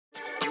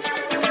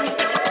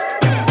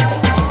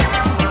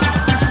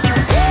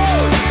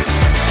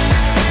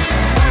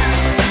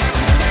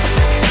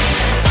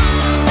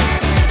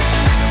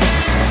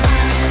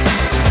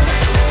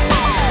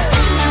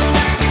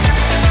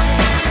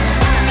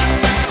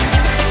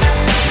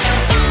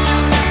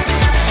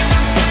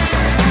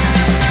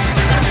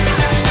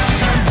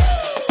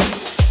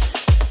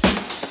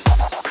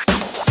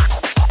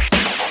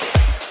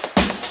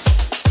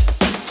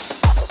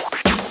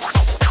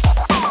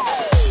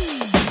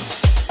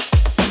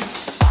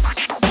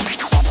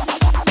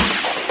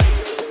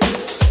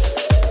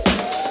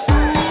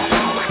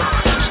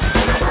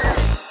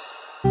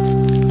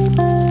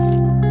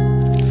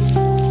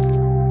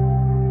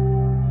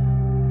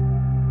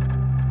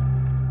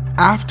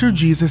After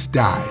Jesus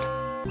died,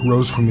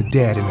 rose from the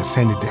dead, and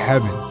ascended to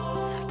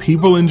heaven,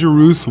 people in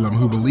Jerusalem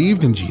who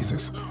believed in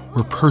Jesus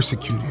were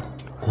persecuted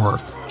or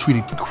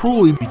treated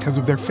cruelly because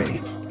of their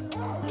faith.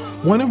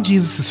 One of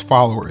Jesus'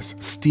 followers,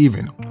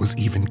 Stephen, was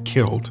even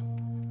killed.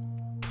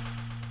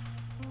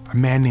 A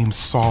man named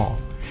Saul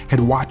had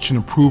watched in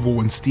approval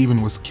when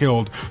Stephen was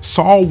killed.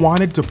 Saul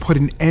wanted to put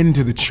an end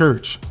to the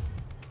church.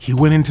 He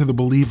went into the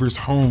believers'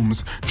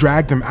 homes,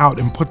 dragged them out,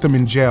 and put them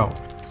in jail.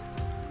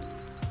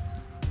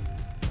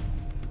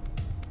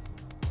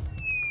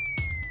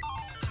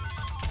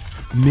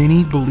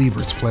 Many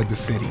believers fled the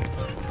city.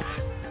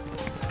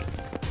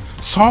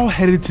 Saul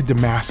headed to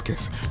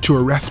Damascus to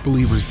arrest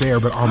believers there,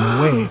 but on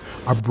the way,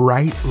 a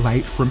bright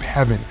light from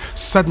heaven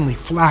suddenly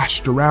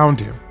flashed around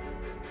him.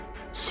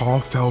 Saul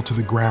fell to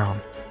the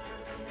ground.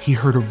 He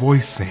heard a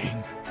voice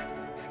saying,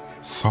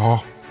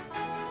 "Saul,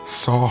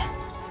 Saul,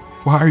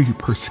 why are you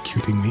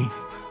persecuting me?"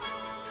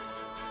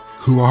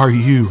 "Who are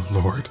you,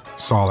 Lord?"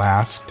 Saul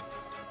asked.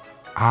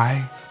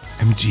 "I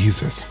am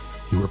Jesus,"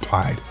 he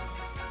replied.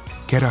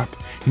 "Get up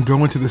and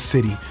go into the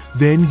city.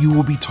 Then you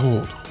will be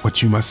told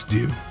what you must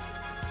do."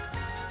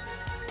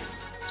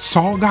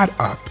 Saul got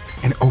up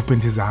and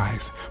opened his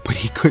eyes, but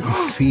he couldn't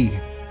see.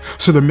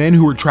 So the men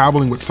who were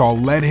traveling with Saul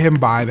led him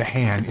by the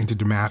hand into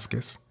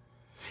Damascus.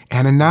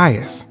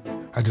 Ananias,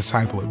 a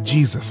disciple of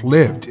Jesus,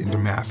 lived in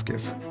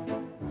Damascus.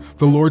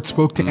 The Lord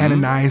spoke to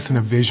Ananias in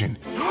a vision.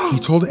 He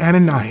told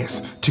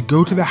Ananias to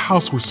go to the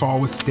house where Saul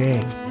was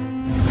staying.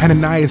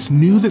 Ananias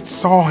knew that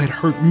Saul had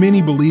hurt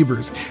many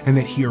believers and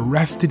that he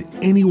arrested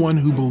anyone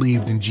who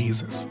believed in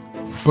Jesus.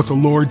 But the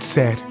Lord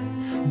said,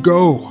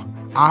 "Go,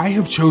 I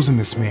have chosen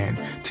this man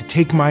to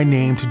take my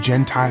name to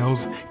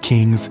Gentiles,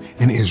 kings,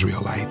 and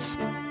Israelites."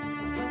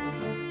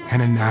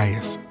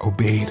 Ananias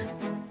obeyed.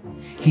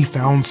 He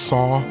found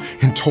Saul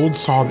and told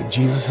Saul that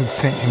Jesus had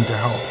sent him to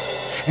help.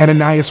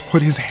 Ananias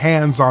put his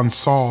hands on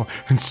Saul,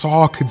 and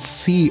Saul could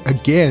see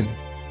again.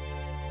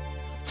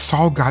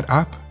 Saul got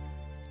up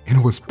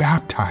and was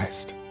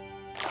baptized.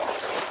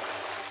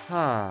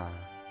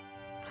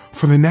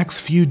 For the next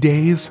few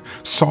days,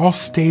 Saul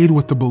stayed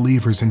with the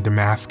believers in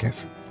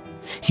Damascus.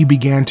 He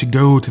began to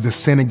go to the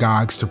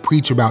synagogues to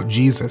preach about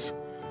Jesus.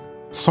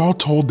 Saul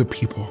told the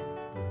people,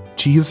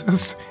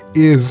 "Jesus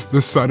is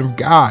the Son of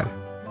God."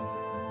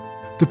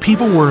 The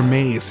people were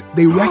amazed.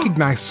 They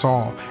recognized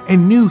Saul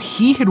and knew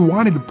he had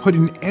wanted to put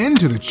an end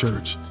to the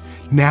church.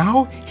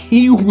 Now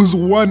he was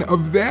one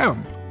of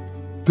them.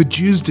 The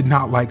Jews did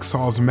not like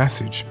Saul's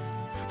message.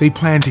 They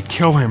planned to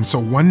kill him, so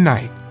one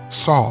night,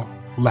 Saul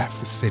left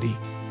the city.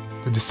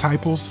 The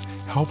disciples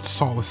helped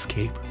Saul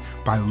escape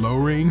by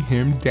lowering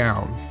him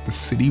down the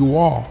city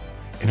wall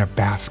in a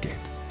basket.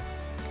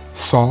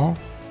 Saul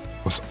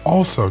was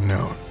also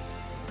known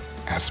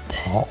as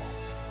Paul.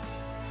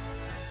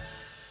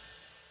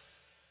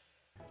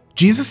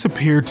 Jesus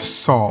appeared to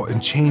Saul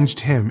and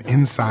changed him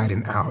inside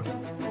and out.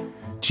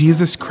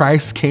 Jesus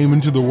Christ came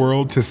into the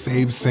world to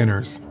save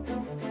sinners.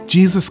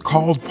 Jesus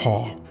called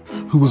Paul,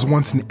 who was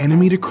once an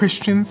enemy to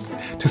Christians,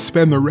 to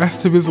spend the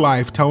rest of his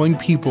life telling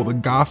people the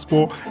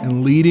gospel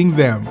and leading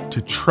them to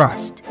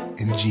trust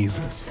in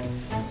Jesus.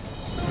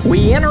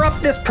 We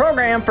interrupt this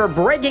program for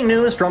breaking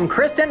news from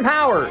Kristen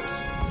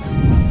Powers.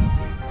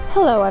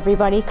 Hello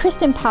everybody,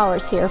 Kristen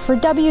Powers here for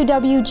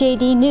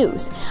WWJD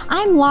News.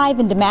 I'm live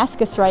in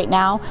Damascus right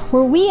now,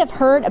 where we have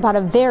heard about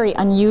a very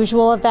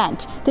unusual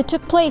event that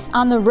took place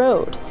on the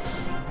road.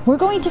 We're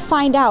going to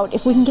find out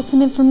if we can get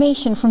some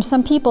information from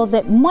some people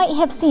that might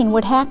have seen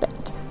what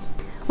happened.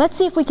 Let's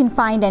see if we can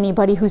find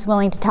anybody who's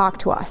willing to talk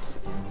to us.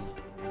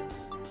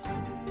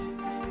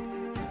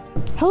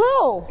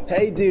 Hello!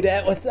 Hey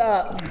Dudette, what's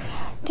up?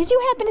 Did you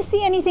happen to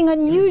see anything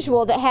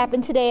unusual that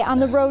happened today on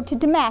the road to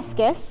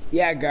Damascus?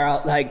 Yeah,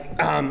 girl,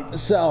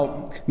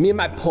 so me and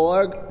my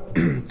porg,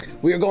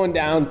 we were going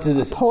down to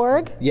this...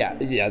 Porg? Yeah,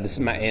 this is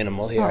my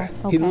animal here.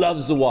 Oh, okay. He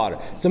loves the water.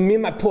 So me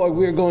and my porg,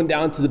 we were going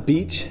down to the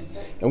beach,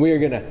 and we were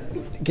gonna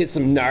get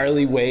some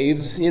gnarly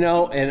waves, you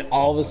know, and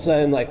all of a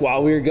sudden, like,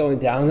 while we were going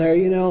down there,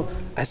 you know,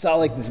 I saw,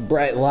 like, this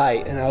bright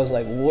light, and I was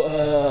like,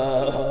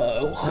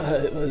 whoa,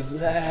 what was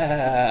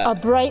that? A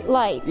bright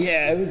light?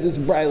 Yeah, it was this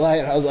bright light,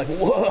 and I was like,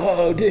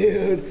 whoa,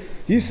 dude,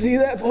 you see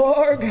that,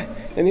 porg?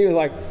 And he was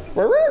like,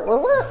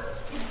 "Rrr."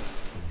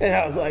 And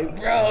I was like,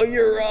 bro,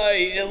 you're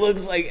right, it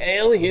looks like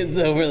aliens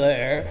over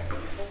there.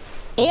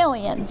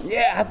 Aliens?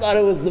 Yeah, I thought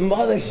it was the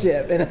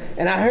mothership,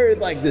 and I heard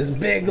like this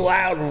big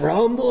loud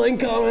rumbling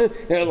coming,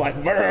 and it was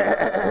like,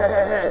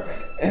 "Brrr,"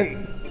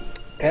 and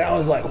I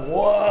was like,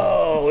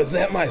 whoa, is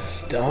that my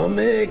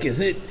stomach? Is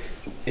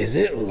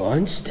it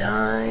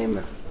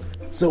lunchtime?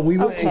 So we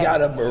went and got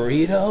a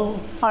burrito.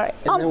 All right.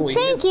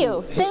 Thank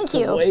you.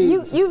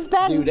 Waves, You've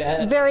been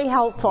Dudette. very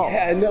helpful.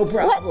 Yeah, no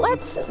problem.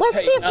 Let's see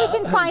if we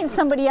can find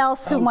somebody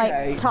else who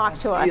might talk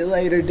to us. See you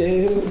later,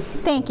 dude.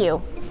 Thank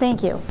you.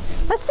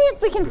 Let's see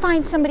if we can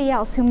find somebody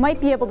else who might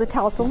be able to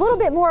tell us a little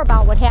bit more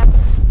about what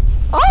happened.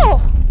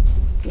 Oh!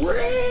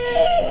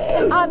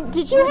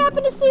 Did you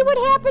happen to see what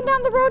happened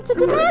on the road to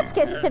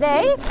Damascus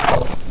today?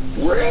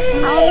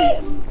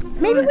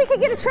 Maybe we could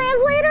get a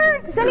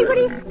translator? Does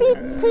anybody speak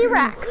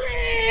T-Rex?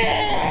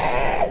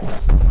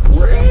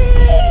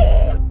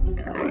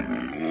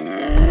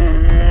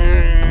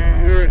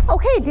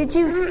 Okay, did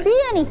you see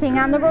anything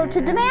on the road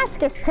to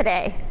Damascus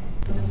today?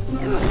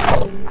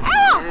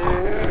 Ah!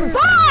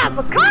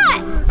 Bob,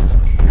 cut!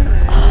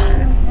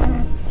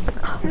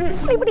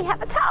 Does anybody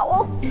have a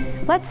towel?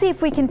 Let's see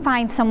if we can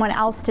find someone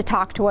else to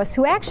talk to us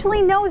who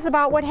actually knows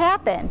about what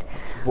happened.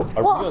 Are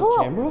we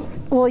on camera?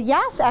 Well,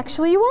 yes,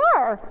 actually you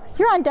are.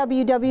 You're on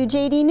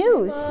WWJD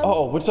News.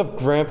 Oh, what's up,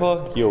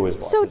 Grandpa? You always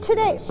watch So this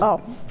today, news.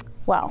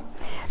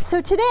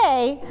 so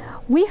today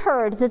we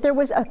heard that there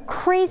was a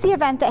crazy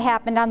event that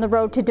happened on the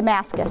road to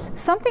Damascus.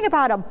 Something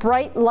about a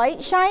bright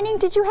light shining.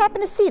 Did you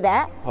happen to see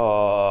that?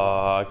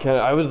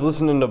 I was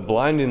listening to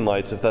Blinding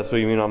Lights, if that's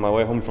what you mean, on my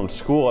way home from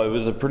school. It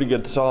was a pretty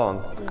good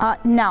song.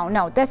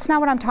 No, that's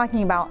not what I'm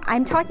talking about.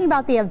 I'm talking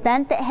about the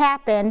event that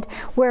happened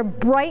where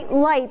bright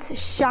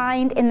lights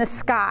shined in the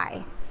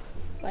sky.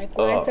 Like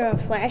when I throw a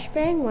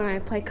flashbang when I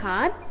play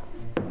COD?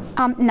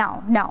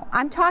 No.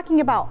 I'm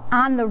talking about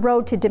on the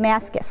road to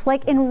Damascus,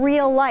 like in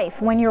real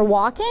life when you're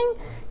walking.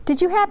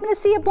 Did you happen to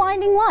see a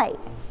blinding light?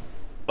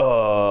 I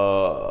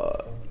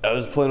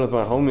was playing with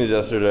my homies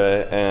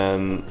yesterday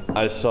and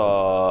I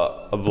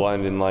saw a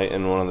blinding light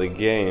in one of the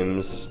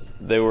games.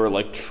 They were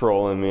like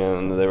trolling me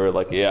and they were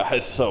like, yeah,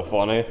 it's so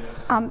funny.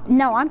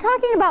 No, I'm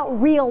talking about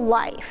real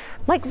life.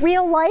 Like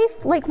real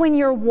life, like when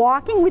you're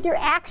walking with your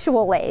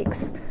actual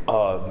legs.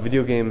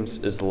 Video games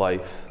is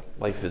life.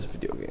 Life is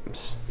video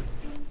games.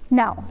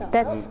 No,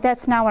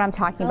 that's not what I'm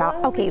talking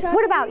about. Okay,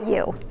 what about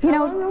you?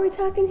 How long are we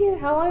talking here?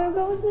 How long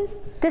ago was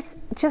this? This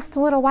just a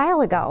little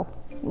while ago.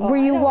 Were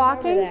you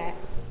walking?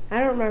 I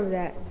don't remember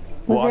that.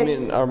 Well, I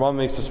mean, our mom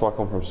makes us walk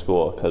home from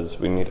school because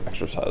we need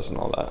exercise and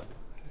all that.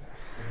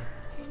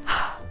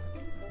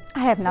 I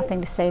have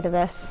nothing to say to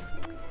this.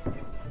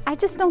 I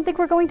just don't think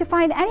we're going to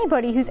find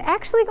anybody who's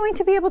actually going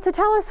to be able to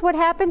tell us what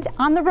happened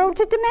on the road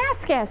to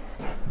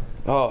Damascus.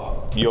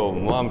 Oh, yo,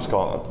 Mom's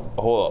calling.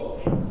 Hold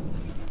up.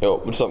 Yo,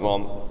 what's up,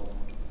 Mom?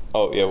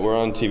 Oh, yeah, we're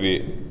on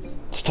TV.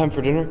 It's time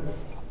for dinner?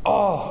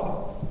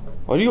 Oh,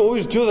 why do you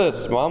always do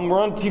this, Mom?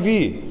 We're on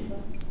TV.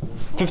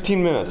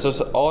 15 minutes,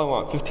 that's all I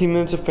want. 15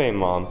 minutes of fame,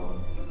 Mom.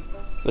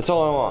 That's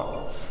all I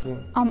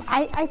want.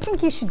 I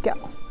think you should go.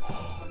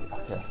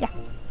 Okay. Yeah.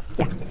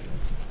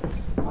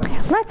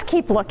 Let's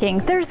keep looking.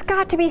 There's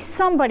got to be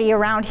somebody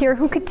around here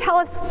who could tell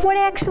us what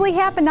actually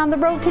happened on the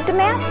road to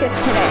Damascus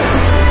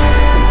today.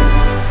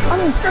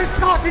 Hey,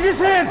 Scott, did you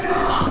see it?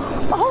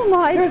 Oh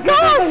my It's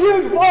gosh! a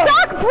huge flash.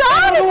 Doc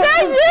Brown, is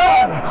that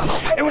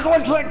you? It was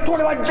like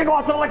 21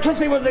 gigawatts of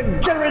electricity was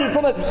generated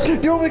from it. You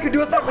know what we could do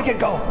with that? We could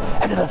go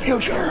into the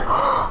future.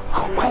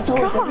 Oh my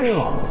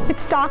gosh!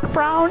 It's Doc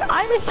Brown.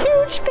 I'm a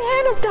huge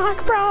fan of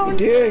Doc Brown.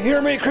 Do you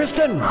hear me,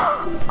 Kristen?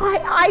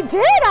 I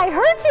did. I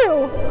heard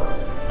you.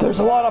 There's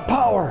a lot of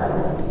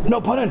power, no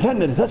pun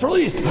intended, that's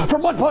released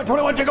from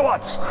 1.21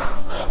 gigawatts.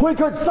 We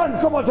could send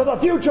someone to the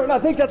future, and I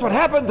think that's what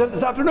happened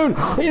this afternoon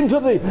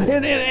into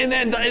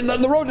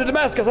the road to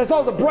Damascus. I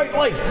saw the bright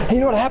light, and you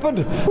know what happened?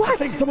 What? I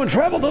think someone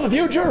traveled to the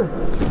future.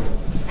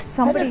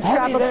 Somebody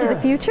traveled to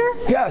the future?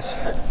 Yes,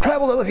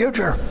 traveled to the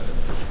future.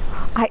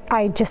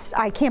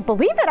 I can't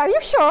believe it. Are you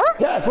sure?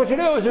 Yes, what you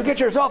do is you get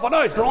yourself a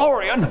nice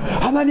DeLorean,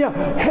 and then you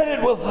hit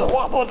it with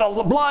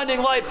a blinding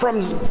light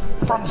from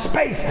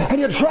space, and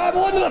you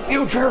travel into the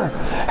future.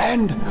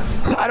 And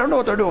I don't know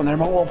what they're doing there,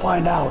 but we'll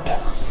find out.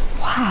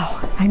 Wow,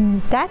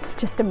 that's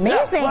just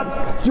amazing.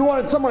 Yes, you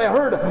wanted somebody. I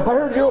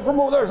heard you from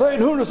over there saying,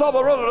 who saw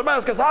the road to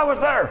Damascus? I was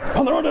there.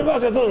 On the road to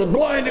Damascus, there's a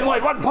blinding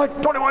light,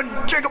 1.21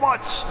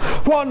 gigawatts.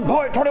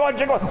 1.21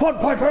 gigawatts.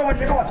 1.21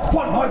 gigawatts.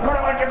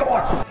 1.21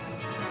 gigawatts.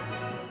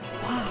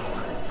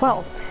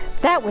 Well,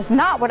 that was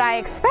not what I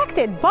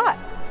expected, but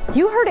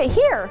you heard it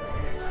here,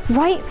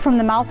 right from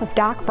the mouth of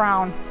Doc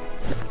Brown.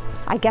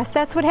 I guess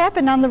that's what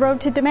happened on the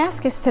road to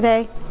Damascus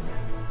today.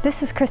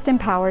 This is Kristen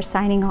Powers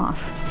signing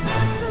off.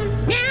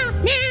 Now,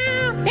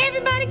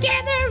 everybody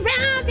gather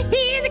around to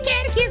hear the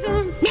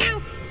catechism.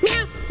 Meow,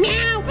 meow,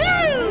 meow.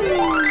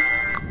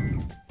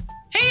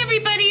 Hey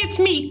everybody, it's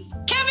me,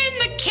 Kevin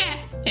the Cat,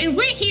 and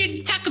we're here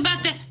to talk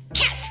about the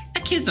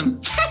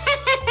catechism.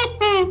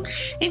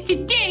 And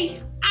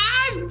today,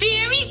 our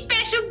very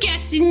special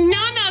guest is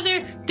none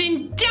other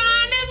than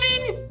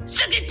Donovan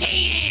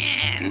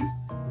Sugatan.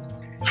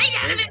 Hi,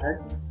 Donovan.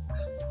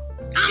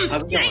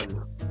 How's it going?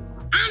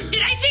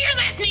 Did I say your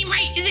last name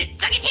right? Is it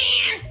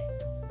Sugatan?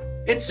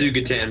 It's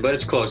Sugatan, but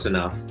it's close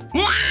enough.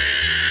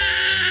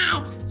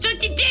 Wow! So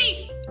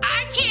today,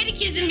 our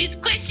catechism is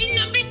question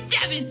number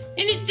 7, and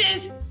it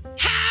says,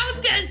 how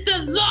does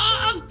the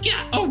law of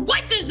God, or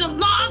what does the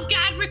law of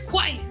God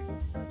require?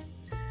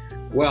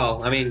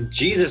 Well, I mean,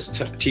 Jesus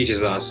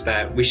teaches us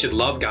that we should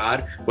love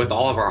God with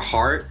all of our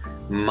heart,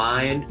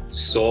 mind,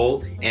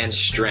 soul, and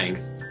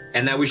strength,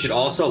 and that we should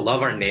also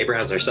love our neighbor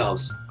as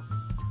ourselves.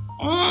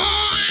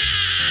 Wow!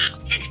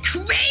 That's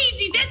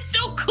crazy! That's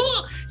so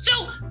cool!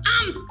 So,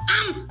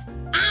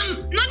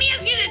 let me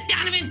ask you this,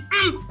 Donovan.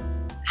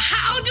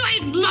 How do I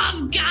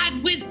love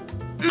God with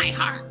my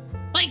heart?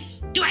 Like,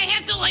 do I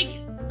have to,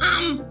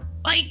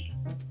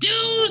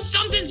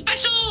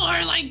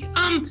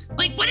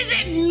 Like, what does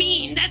that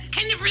mean? That's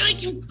kind of really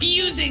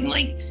confusing.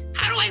 Like,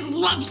 how do I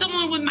love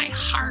someone with my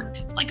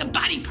heart, like a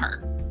body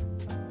part?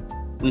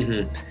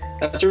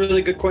 That's a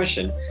really good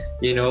question.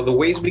 You know, the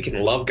ways we can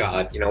love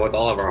God, you know, with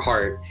all of our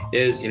heart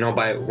is, you know,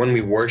 by when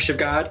we worship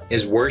God,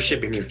 is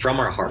worshiping from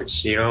our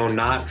hearts, you know,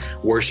 not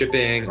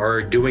worshiping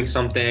or doing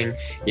something,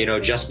 you know,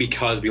 just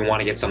because we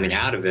want to get something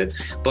out of it,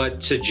 but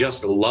to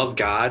just love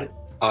God,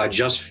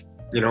 just,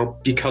 you know,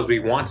 because we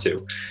want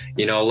to.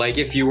 You know, like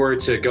if you were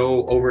to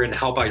go over and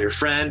help out your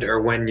friend,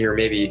 or when you're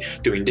maybe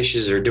doing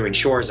dishes or doing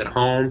chores at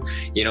home,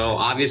 you know,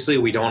 obviously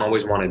we don't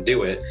always want to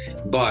do it,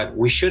 but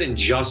we shouldn't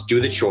just do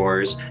the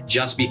chores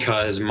just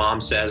because mom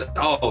says,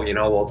 oh, you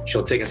know, well,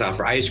 she'll take us out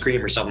for ice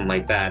cream or something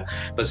like that.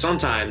 But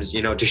sometimes,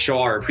 you know, to show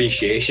our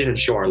appreciation and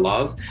show our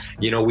love,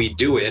 you know, we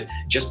do it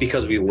just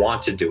because we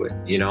want to do it,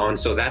 you know. And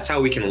so that's how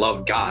we can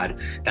love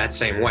God that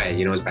same way,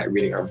 you know, is by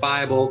reading our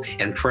Bible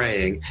and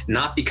praying,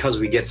 not because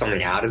we get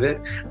something out of it,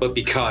 but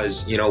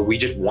because, you know, we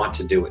just want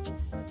to do it.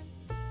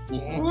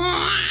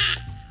 Wow,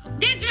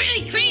 that's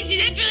really crazy.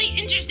 That's really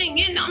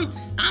interesting.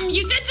 And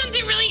you said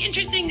something really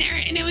interesting there,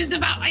 and it was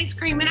about ice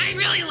cream. And I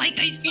really like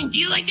ice cream. Do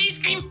you like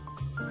ice cream?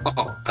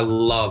 Oh, I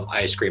love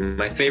ice cream.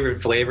 My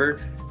favorite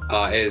flavor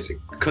is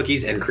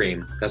cookies and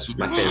cream. That's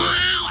my favorite.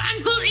 Wow,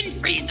 I'm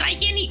gluten free, so I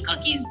can't eat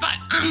cookies. But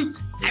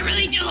I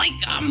really do like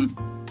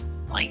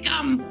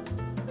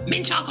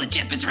mint chocolate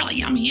chip. It's really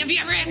yummy. Have you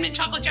ever had mint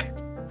chocolate chip?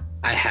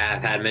 I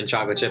have had mint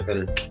chocolate chip,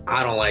 and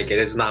I don't like it.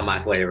 It's not my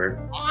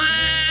flavor.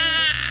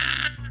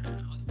 Wow.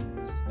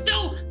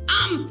 So,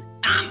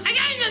 I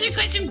got another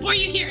question for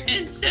you here.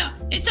 And so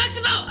it talks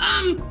about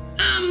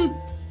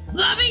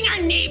loving our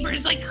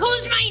neighbors. Like,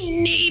 who's my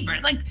neighbor?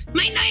 Like,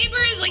 my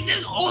neighbor is like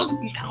this old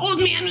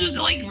man who's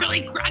like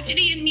really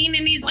crotchety and mean,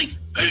 and he's like,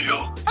 hey,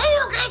 yo,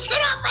 guys,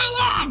 get off my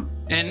lawn.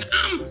 And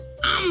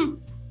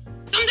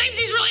sometimes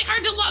he's really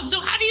hard to love. So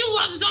how do you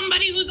love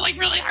somebody who's like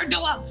really hard to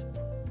love?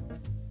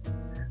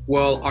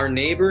 Well, our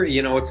neighbor,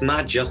 you know, it's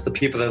not just the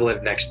people that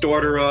live next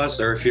door to us,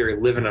 or if you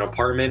live in an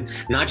apartment,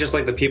 not just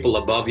like the people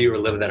above you or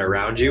live that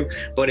around you,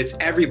 but it's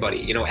everybody,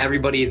 you know,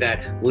 everybody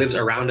that lives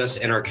around us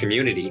in our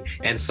community.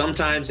 And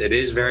sometimes it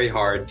is very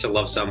hard to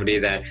love somebody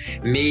that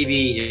maybe,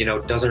 you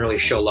know, doesn't really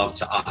show love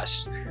to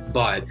us.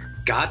 But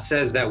God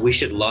says that we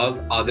should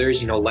love others,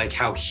 you know, like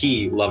how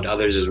he loved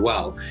others as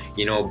well,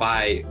 you know,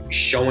 by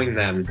showing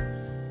them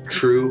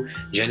true,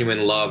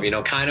 genuine love, you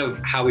know, kind of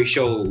how we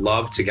show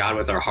love to God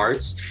with our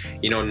hearts,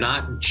 you know,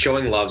 not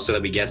showing love so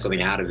that we get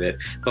something out of it,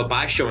 but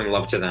by showing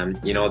love to them,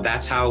 you know,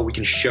 that's how we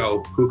can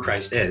show who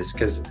Christ is.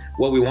 Because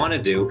what we want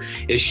to do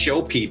is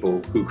show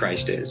people who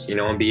Christ is, you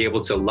know, and be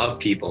able to love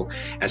people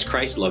as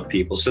Christ loved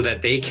people, so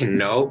that they can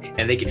know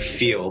and they can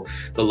feel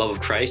the love of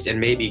Christ, and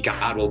maybe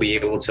God will be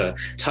able to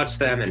touch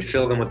them and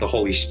fill them with the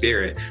Holy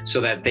Spirit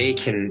so that they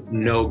can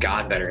know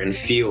God better and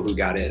feel who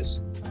God is.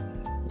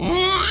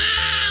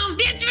 Wow,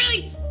 that's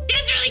really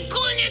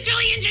cool, and that's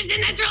really interesting.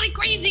 That's really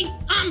crazy.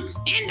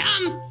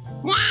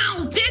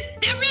 Wow,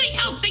 that really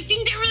helps. I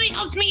think that really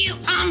helps me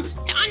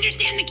to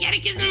understand the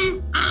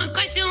catechism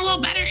question a little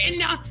better.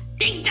 And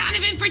thanks,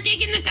 Donovan, for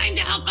taking the time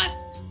to help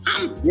us.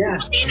 Yeah,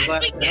 we'll see you next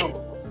weekend.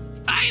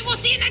 All right, we'll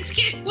see you next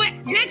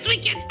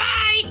weekend.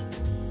 Bye.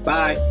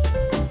 Bye.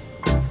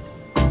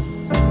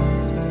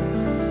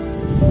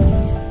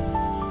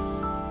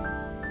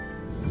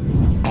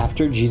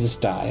 After Jesus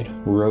died,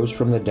 rose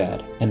from the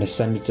dead, and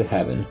ascended to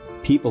heaven,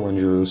 people in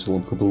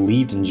Jerusalem who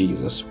believed in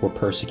Jesus were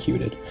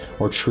persecuted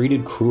or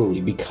treated cruelly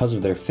because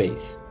of their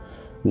faith.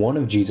 One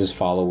of Jesus'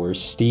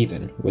 followers,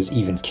 Stephen, was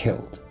even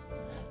killed.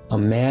 A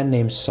man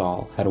named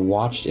Saul had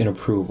watched in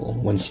approval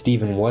when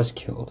Stephen was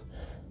killed.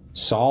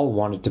 Saul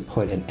wanted to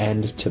put an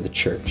end to the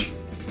church.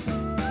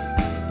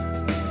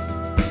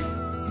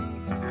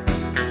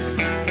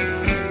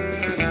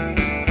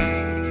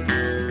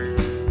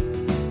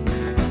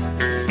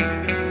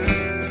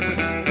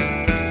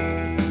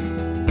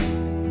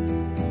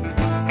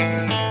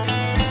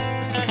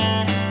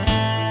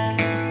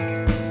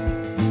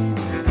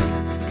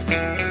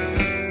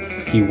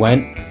 He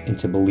went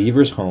into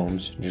believers'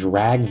 homes,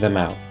 dragged them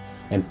out,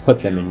 and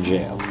put them in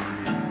jail.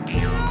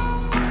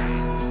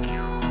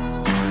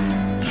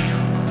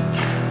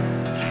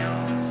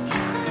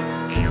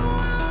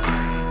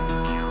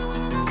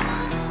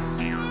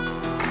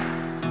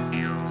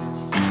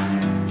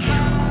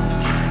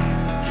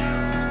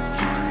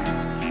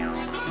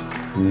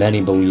 Many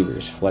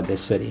believers fled the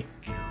city.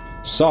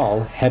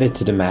 Saul headed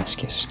to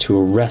Damascus to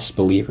arrest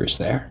believers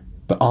there.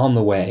 But on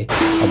the way,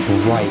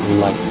 a bright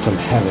light from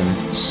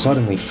heaven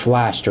suddenly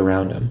flashed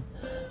around him.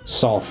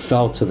 Saul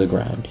fell to the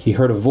ground. He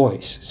heard a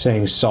voice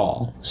saying,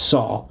 "Saul,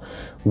 Saul,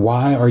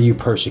 why are you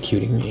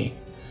persecuting me?"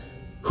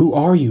 "Who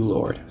are you,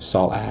 Lord?"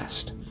 Saul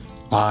asked.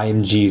 "I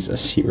am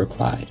Jesus," he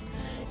replied.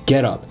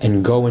 "Get up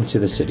and go into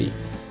the city.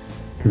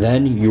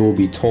 Then you will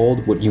be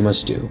told what you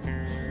must do."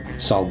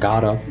 Saul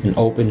got up and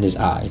opened his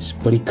eyes,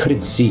 but he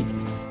couldn't see.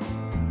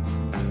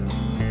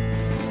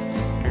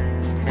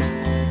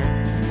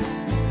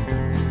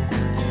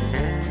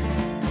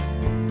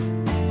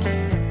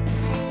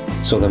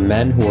 So the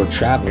men who were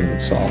traveling with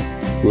Saul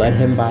led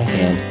him by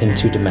hand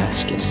into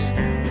Damascus.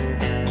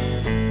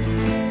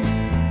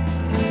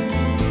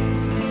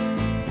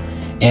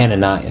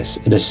 Ananias,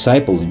 a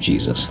disciple of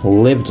Jesus,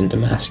 lived in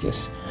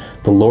Damascus.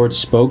 The Lord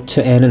spoke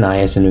to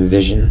Ananias in a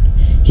vision.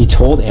 He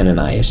told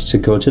Ananias to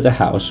go to the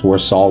house where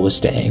Saul was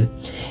staying.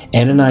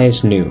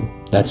 Ananias knew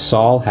that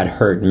Saul had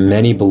hurt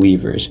many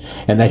believers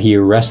and that he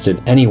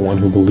arrested anyone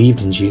who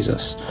believed in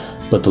Jesus.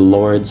 But the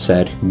Lord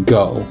said,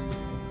 "Go.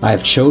 I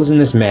have chosen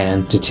this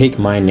man to take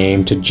my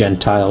name to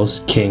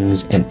Gentiles,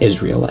 kings, and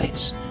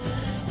Israelites."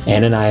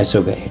 Ananias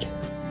obeyed.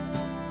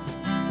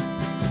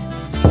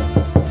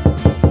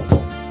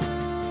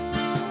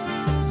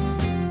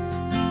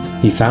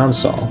 He found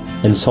Saul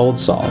and told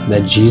Saul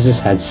that Jesus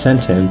had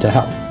sent him to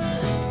help.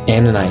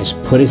 Ananias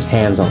put his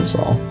hands on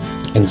Saul,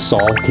 and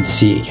Saul could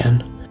see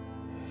again.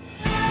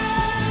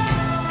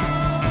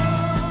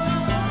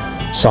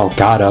 Saul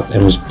got up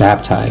and was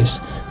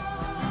baptized.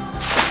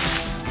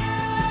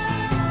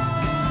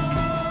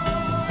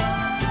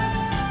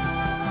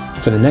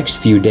 For the next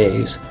few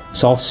days,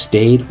 Saul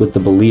stayed with the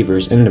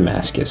believers in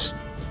Damascus.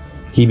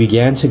 He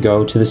began to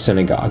go to the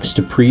synagogues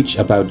to preach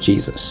about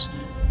Jesus.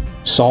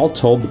 Saul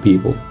told the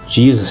people,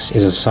 "Jesus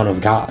is a son of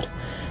God."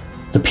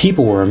 The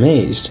people were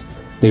amazed.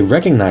 They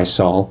recognized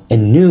Saul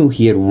and knew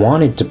he had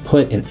wanted to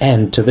put an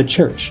end to the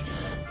church.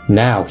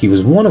 Now he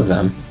was one of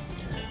them.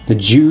 The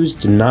Jews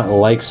did not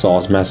like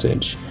Saul's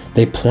message.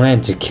 They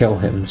planned to kill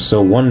him,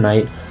 so one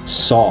night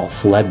Saul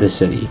fled the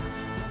city.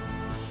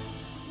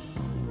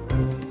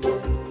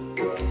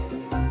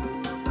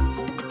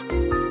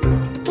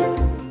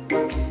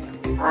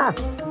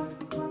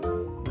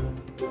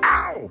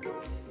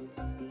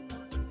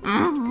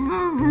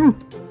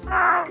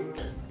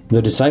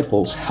 The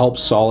disciples helped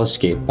Saul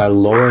escape by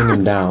lowering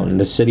him down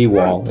the city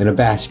wall in a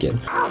basket.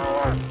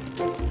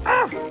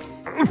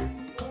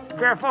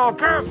 Careful,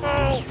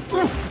 careful!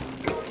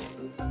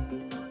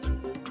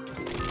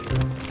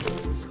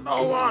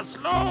 Slower,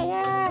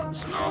 slower,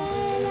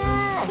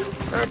 slower!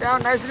 Go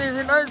down nice and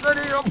easy, nice and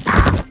easy.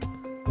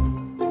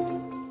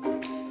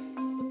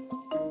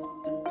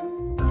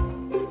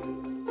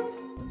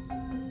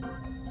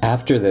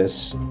 After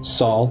this,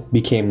 Saul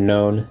became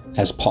known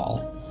as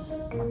Paul.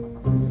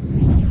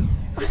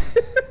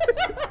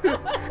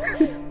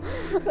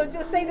 So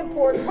just say the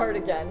important part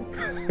again.